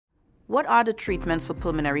What are the treatments for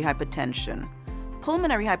pulmonary hypertension?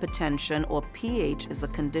 Pulmonary hypertension, or PH, is a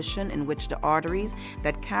condition in which the arteries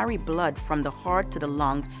that carry blood from the heart to the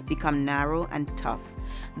lungs become narrow and tough.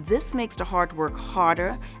 This makes the heart work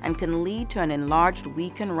harder and can lead to an enlarged,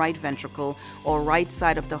 weakened right ventricle or right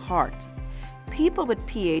side of the heart. People with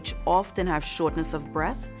PH often have shortness of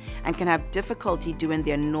breath and can have difficulty doing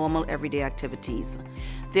their normal everyday activities.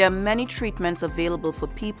 There are many treatments available for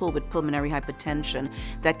people with pulmonary hypertension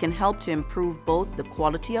that can help to improve both the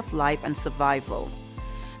quality of life and survival.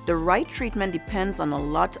 The right treatment depends on a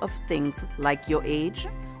lot of things like your age,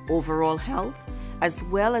 overall health, as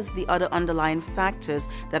well as the other underlying factors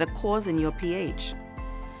that are causing your PH.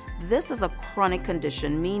 This is a chronic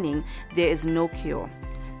condition, meaning there is no cure.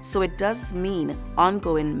 So it does mean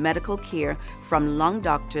ongoing medical care from lung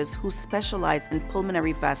doctors who specialize in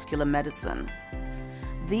pulmonary vascular medicine.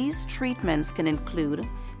 These treatments can include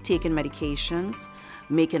taking medications,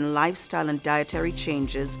 making lifestyle and dietary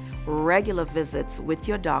changes, regular visits with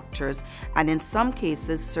your doctors, and in some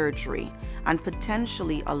cases surgery, and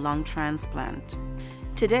potentially a lung transplant.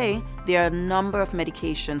 Today, there are a number of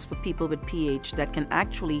medications for people with PH that can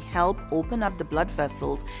actually help open up the blood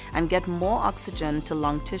vessels and get more oxygen to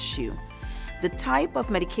lung tissue. The type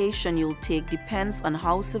of medication you'll take depends on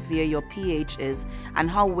how severe your PH is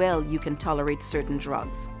and how well you can tolerate certain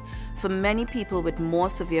drugs. For many people with more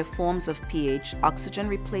severe forms of PH, oxygen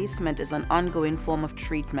replacement is an ongoing form of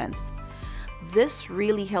treatment. This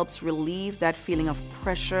really helps relieve that feeling of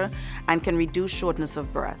pressure and can reduce shortness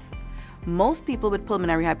of breath. Most people with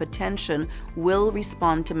pulmonary hypertension will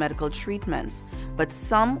respond to medical treatments, but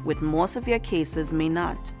some with more severe cases may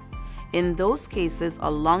not. In those cases,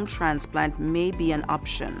 a lung transplant may be an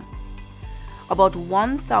option. About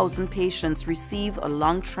 1,000 patients receive a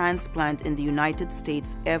lung transplant in the United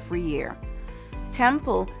States every year.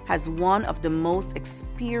 Temple has one of the most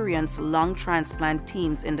experienced lung transplant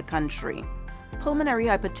teams in the country. Pulmonary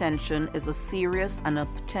hypertension is a serious and a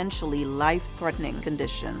potentially life-threatening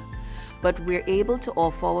condition, but we're able to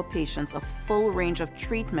offer our patients a full range of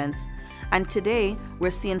treatments, and today we're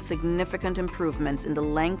seeing significant improvements in the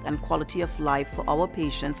length and quality of life for our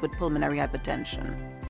patients with pulmonary hypertension.